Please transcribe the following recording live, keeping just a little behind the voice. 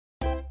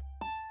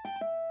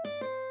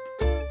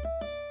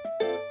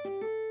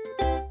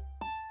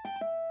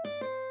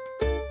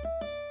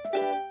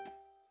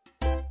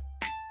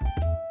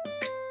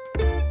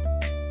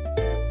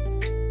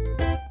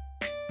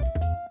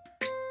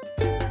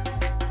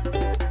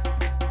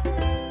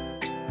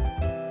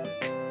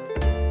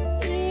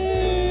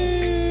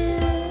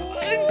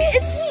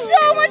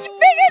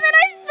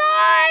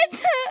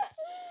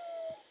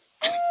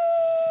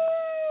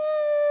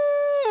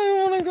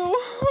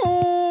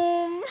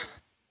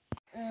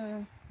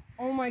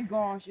my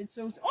gosh, it's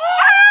so...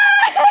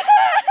 Oh!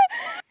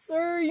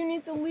 Sir, you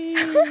need to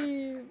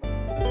leave.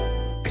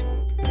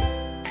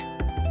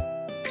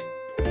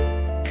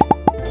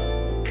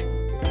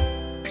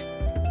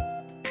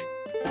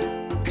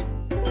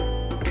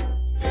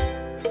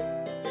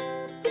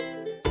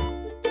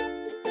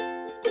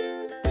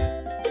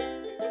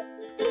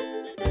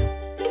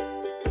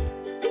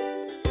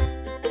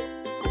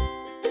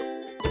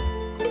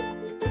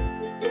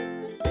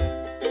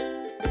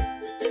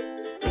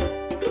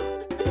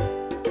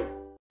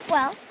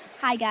 Well,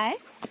 hi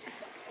guys.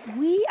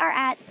 We are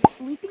at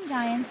Sleeping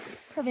Giant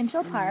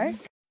Provincial Park.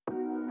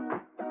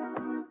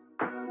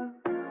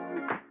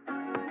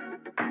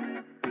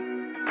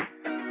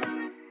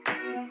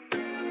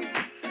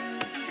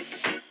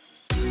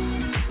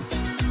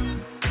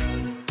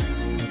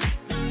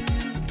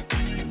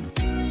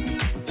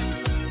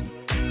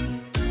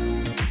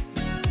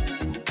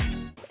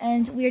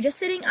 And we are just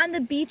sitting on the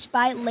beach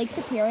by Lake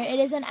Superior. It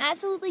is an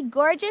absolutely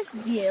gorgeous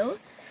view.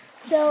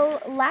 So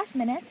last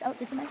minute, oh,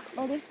 this is my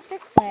older sister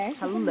Claire.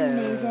 She's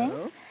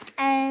amazing.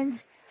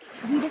 And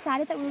we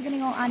decided that we were going to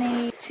go on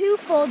a 2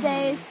 full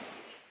days,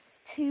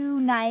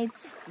 2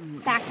 nights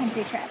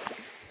backcountry trip.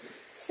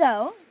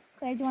 So,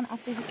 Claire, do you want to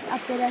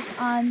update us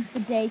on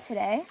the day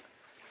today?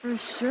 For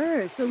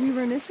sure. So we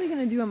were initially going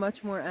to do a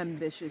much more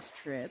ambitious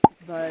trip,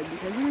 but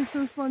because it was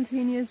so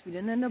spontaneous, we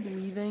didn't end up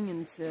leaving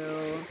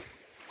until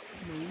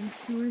maybe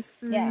 2 or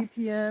 3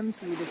 p.m.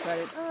 So we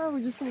decided, oh,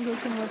 we're just going to go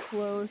somewhere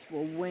close.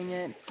 We'll wing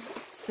it.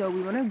 So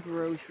we went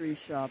grocery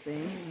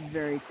shopping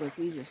very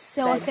quickly. Just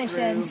so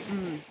efficient.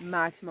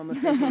 Maximum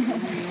efficiency.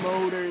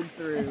 motored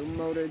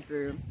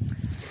through.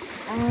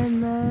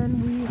 And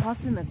then we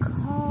hopped in the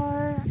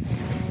car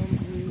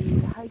and we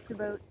hiked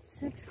about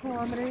 6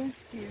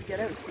 kilometers to get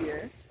out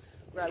here.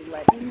 We're at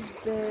Lettings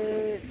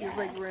Bay. It feels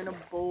like we're in a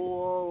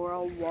bowl. We're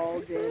all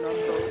walled in on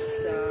both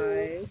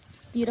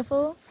sides.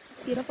 Beautiful.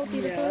 Beautiful,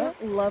 beautiful. Yeah,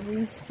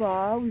 lovely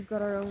spa. We've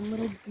got our own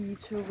little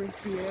beach over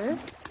here.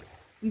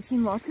 We've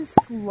seen lots of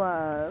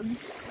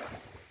slugs.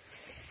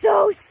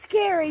 So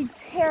scary,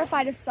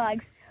 terrified of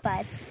slugs.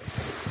 But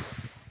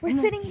we're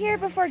sitting here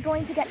before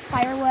going to get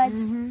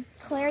firewood.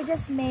 Claire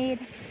just made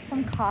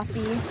some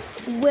coffee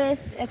with,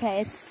 okay,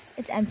 it's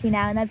empty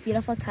now in that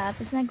beautiful cup.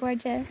 Isn't that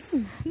gorgeous?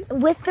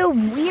 With the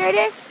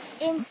weirdest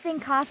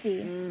instant coffee.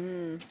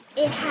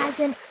 It has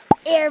an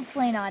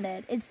airplane on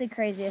it. It's the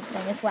craziest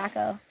thing. It's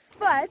wacko.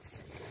 But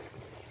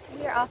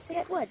we are off to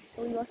get wood,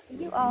 so we will see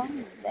you all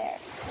there.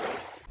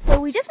 So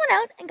we just went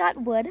out and got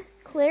wood.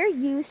 Claire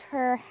used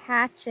her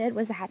hatchet.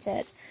 Where's the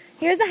hatchet?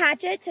 Here's the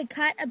hatchet to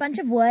cut a bunch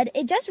of wood.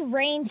 It just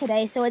rained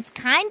today, so it's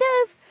kind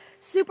of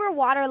super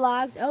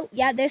waterlogged. Oh,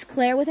 yeah, there's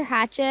Claire with her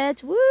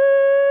hatchet. Woo!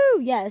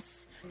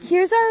 Yes.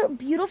 Here's our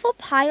beautiful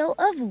pile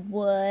of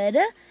wood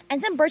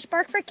and some birch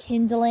bark for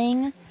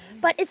kindling.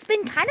 But it's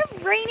been kind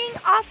of raining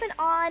off and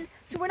on,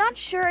 so we're not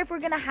sure if we're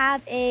going to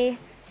have a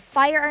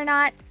fire or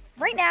not.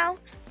 Right now,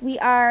 we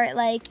are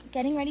like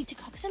getting ready to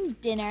cook some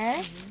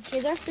dinner.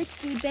 Here's our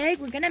food bag.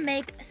 We're gonna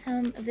make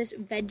some of this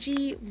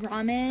veggie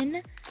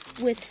ramen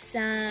with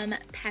some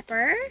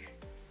pepper,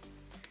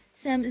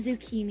 some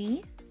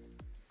zucchini,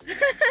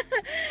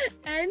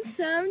 and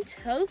some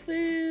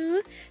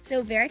tofu.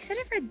 So very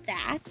excited for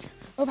that.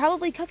 We'll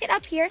probably cook it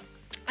up here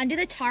under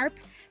the tarp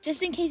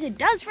just in case it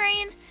does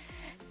rain.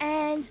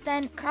 And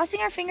then crossing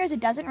our fingers it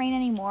doesn't rain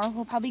anymore.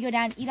 We'll probably go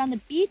down, eat on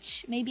the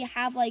beach, maybe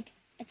have like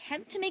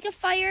attempt to make a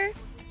fire.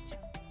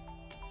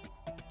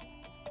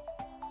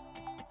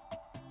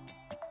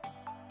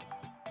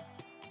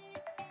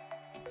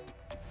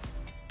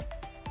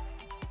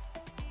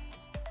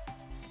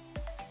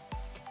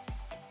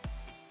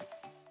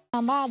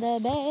 Down by the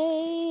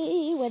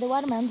bay where the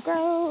watermelons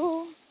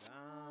grow.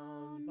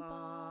 Down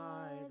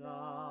by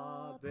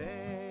the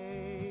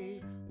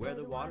bay where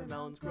the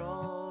watermelons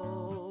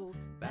grow.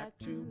 Back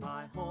to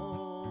my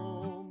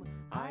home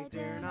I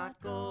dare not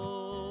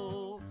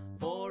go.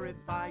 For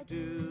if I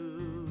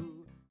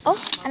do. Oh,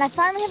 and I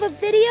finally have a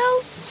video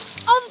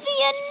of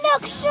the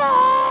Nook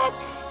Shack.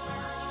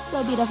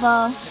 So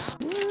beautiful.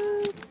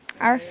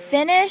 Our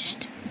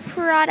finished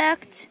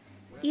product.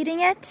 Eating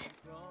it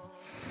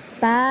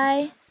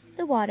by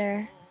the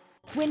water.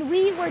 When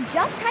we were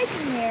just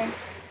hiking here,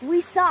 we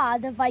saw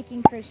the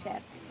Viking cruise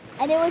ship.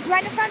 And it was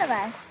right in front of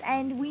us.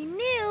 And we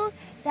knew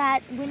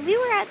that when we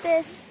were at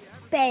this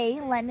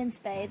bay, London's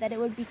Bay, that it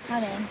would be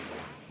coming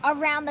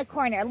around the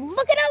corner.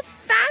 Look at how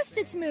fast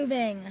it's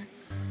moving.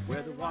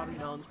 Where the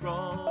watermelons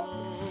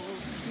grow.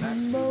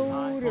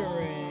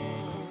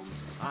 Motoring.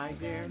 I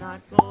dare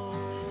not go.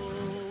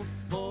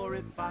 For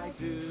if I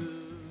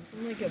do.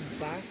 Like a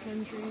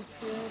backcountry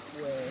trip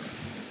with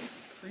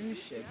cruise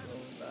ship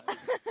going back.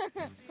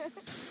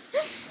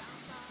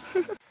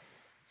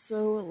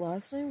 So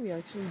last night we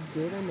actually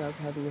did end up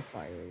having a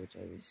fire, which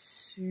I was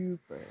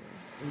super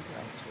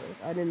impressed with.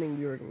 I didn't think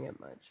we were gonna get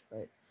much,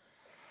 but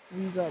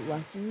we got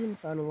lucky and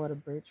found a lot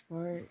of birch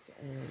bark,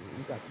 and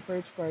we got the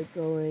birch bark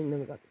going, then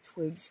we got the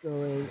twigs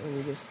going, and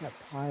we just kept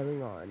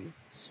piling on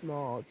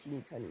small,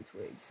 teeny tiny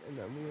twigs, and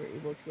then we were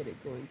able to get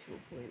it going to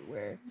a point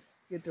where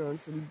we could throw in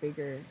some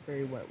bigger,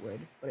 very wet wood,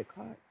 but it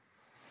caught.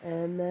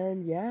 And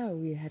then, yeah,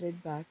 we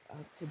headed back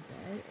up to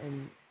bed,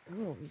 and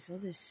oh, we saw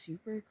this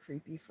super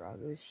creepy frog.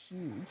 It was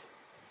huge,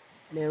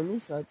 and I only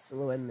saw its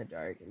silhouette in the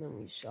dark, and then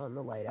we shone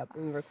the light up,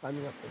 and we were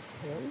climbing up this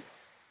hill,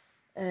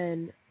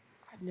 and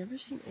I've never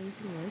seen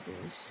anything like it.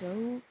 It was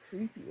so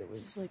creepy. It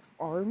was like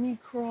army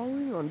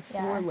crawling on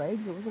four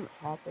legs. It wasn't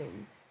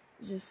hopping. It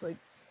was just like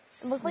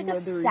it looked like a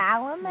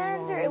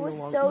salamander. It was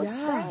so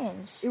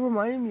strange. It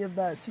reminded me of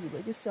that too,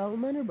 like a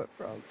salamander, but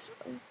frogs.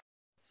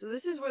 So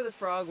this is where the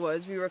frog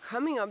was. We were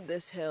coming up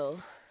this hill,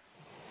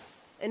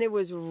 and it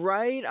was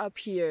right up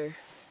here,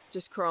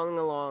 just crawling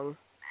along.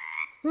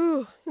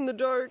 Ooh, in the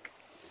dark.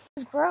 It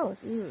was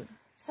gross.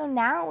 So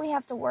now we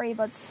have to worry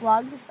about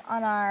slugs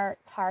on our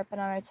tarp and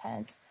on our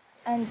tent,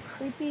 and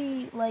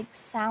creepy, like,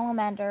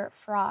 salamander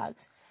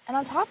frogs. And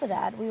on top of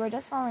that, we were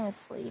just falling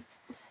asleep,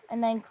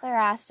 and then Claire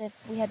asked if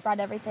we had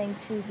brought everything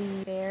to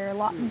the bear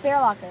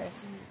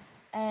lockers.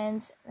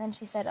 And then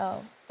she said,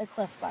 oh, the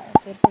Cliff Bars.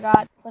 We had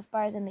forgot Cliff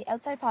Bars in the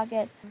outside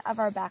pocket of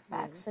our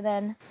backpacks. So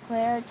then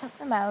Claire took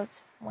them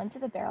out, went to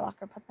the bear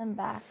locker, put them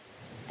back,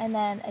 and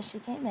then as she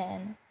came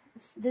in,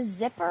 the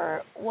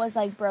zipper was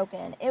like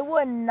broken. It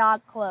would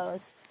not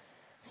close.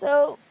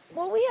 So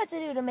what we had to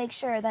do to make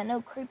sure that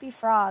no creepy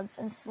frogs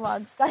and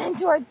slugs got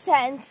into our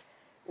tent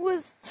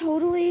was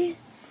totally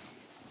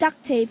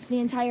duct tape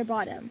the entire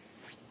bottom.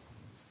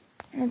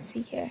 Let's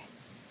see here.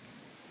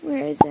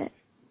 Where is it?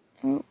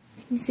 Oh,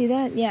 can you see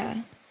that?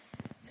 Yeah.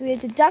 So we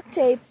had to duct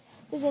tape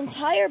this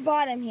entire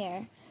bottom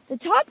here. The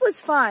top was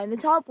fine. The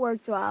top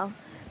worked well.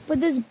 But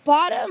this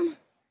bottom,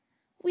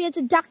 we had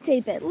to duct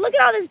tape it. Look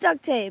at all this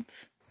duct tape.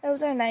 That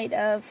was our night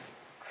of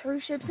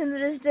cruise ships in the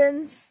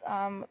distance,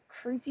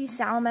 creepy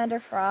salamander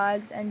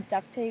frogs, and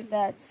duct tape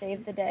that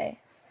saved the day.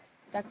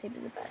 Duct tape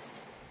is the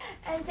best.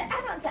 And to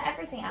add on to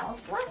everything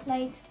else, last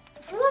night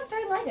we lost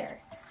our lighter.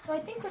 So I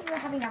think when we were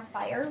having our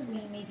fire,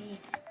 we maybe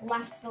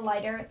left the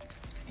lighter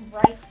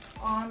right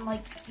on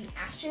like the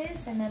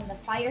ashes, and then the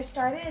fire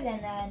started,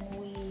 and then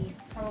we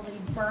probably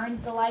burned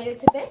the lighter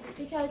to bits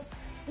because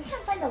we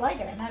can't find the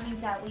lighter, and that means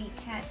that we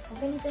can't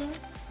cook anything,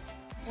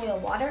 boil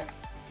water,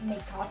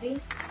 make coffee.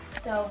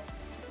 So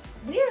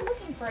we are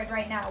looking for it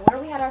right now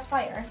where we had our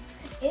fire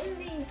in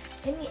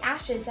the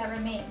ashes that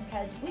remain,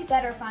 because we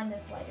better find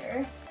this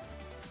lighter.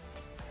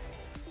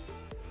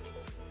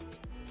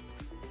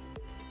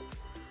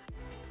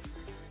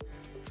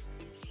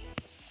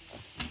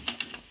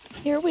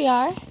 Here we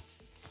are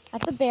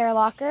at the bear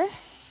locker.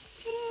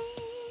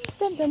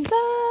 Dun, dun,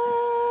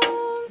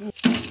 dun.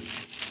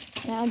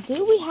 Now,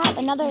 do we have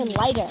another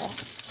lighter?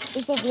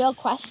 Is the real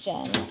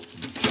question.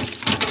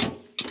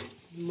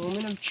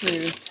 Moment of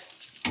truth.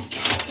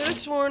 Could have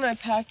sworn I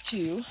packed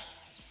two.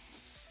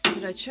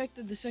 Did I check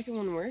that the second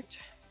one worked?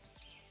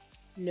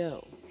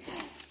 No.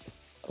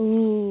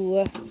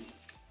 Ooh.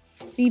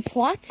 The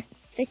plot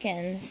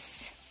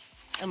thickens.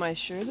 Am I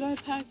sure that I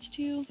packed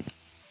two?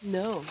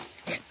 No.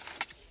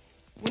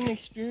 Would an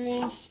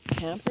experienced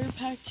camper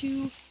pack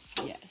two?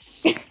 Yes.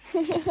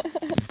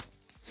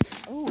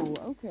 Oh,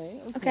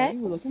 okay.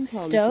 We're looking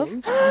promising. Stove.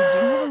 We do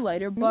have a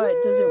lighter, but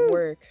does it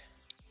work?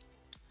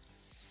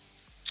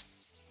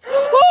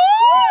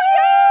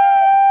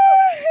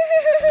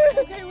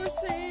 Okay, we're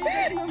safe.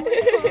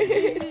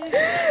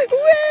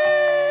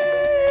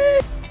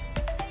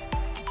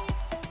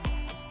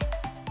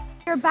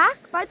 We're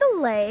back by the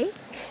lake,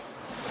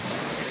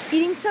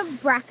 eating some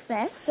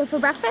breakfast. So for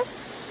breakfast,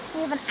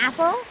 we have an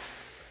apple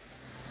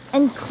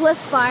and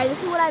Cliff Bar.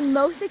 This is what I'm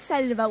most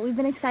excited about. We've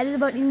been excited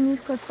about eating these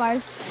Cliff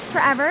Bars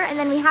forever. And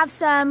then we have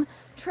some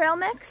trail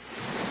mix.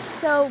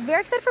 So very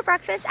excited for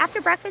breakfast.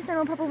 After breakfast, then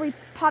we'll probably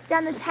pop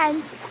down the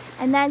tent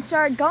and then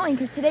start going,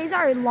 because today's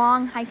our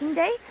long hiking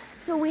day.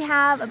 So we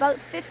have about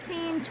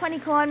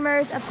 15-20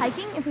 kilometers of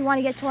hiking if we want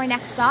to get to our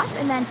next stop,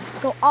 and then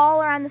go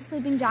all around the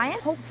Sleeping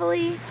Giant.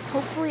 Hopefully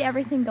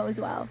everything goes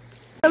well.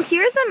 So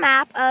here's the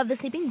map of the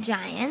Sleeping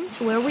Giant,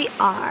 where we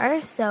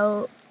are.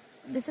 So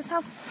this is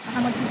how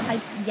much we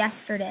hiked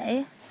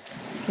yesterday.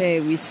 Okay,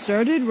 we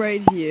started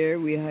right here.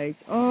 We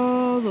hiked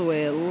all the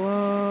way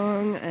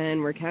along,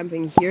 and we're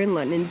camping here in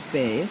Lieutenant's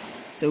Bay.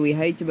 So we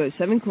hiked about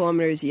 7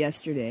 kilometers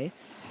yesterday.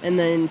 And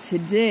then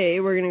today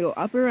we're going to go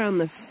up around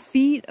the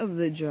feet of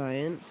the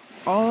giant,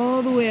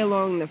 all the way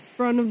along the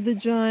front of the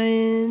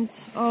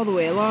giant, all the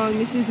way along.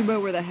 This is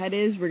about where the head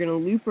is. We're going to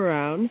loop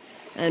around,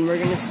 and we're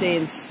going to stay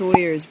in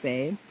Sawyer's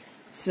Bay.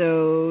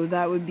 So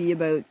that would be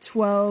about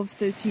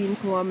 12-13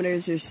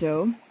 kilometers or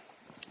so.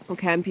 We'll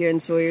camp here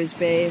in Sawyer's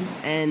Bay,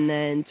 and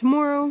then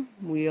tomorrow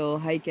we'll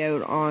hike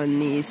out on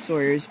the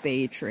Sawyer's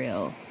Bay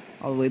Trail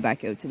all the way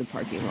back out to the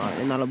parking lot,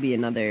 and that'll be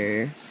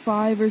another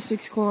 5 or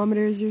 6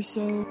 kilometers or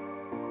so.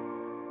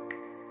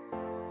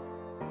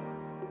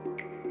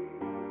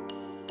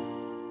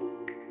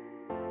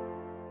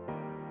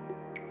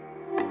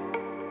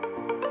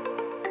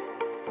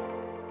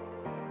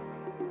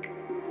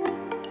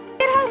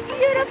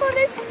 love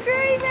this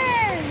streaming!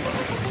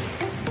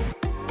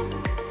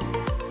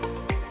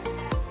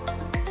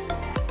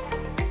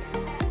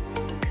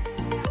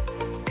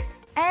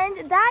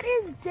 And that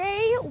is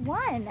day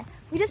one.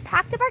 We just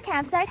packed up our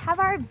campsite, have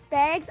our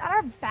bags on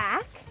our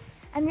back,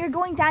 and we're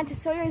going down to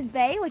Sawyer's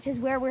Bay, which is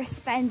where we're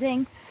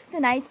spending the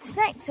night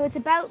tonight. So it's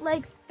about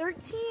like 13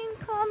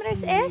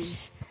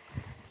 kilometers-ish.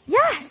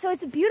 Yeah, so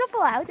it's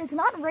beautiful out. It's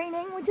not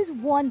raining, which is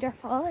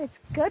wonderful. It's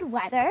good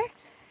weather.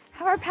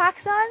 Have our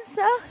packs on,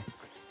 so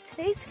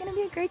today's gonna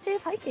be a great day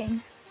of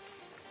hiking.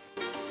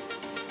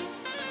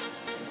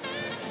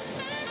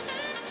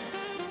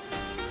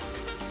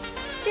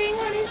 Day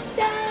one is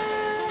done.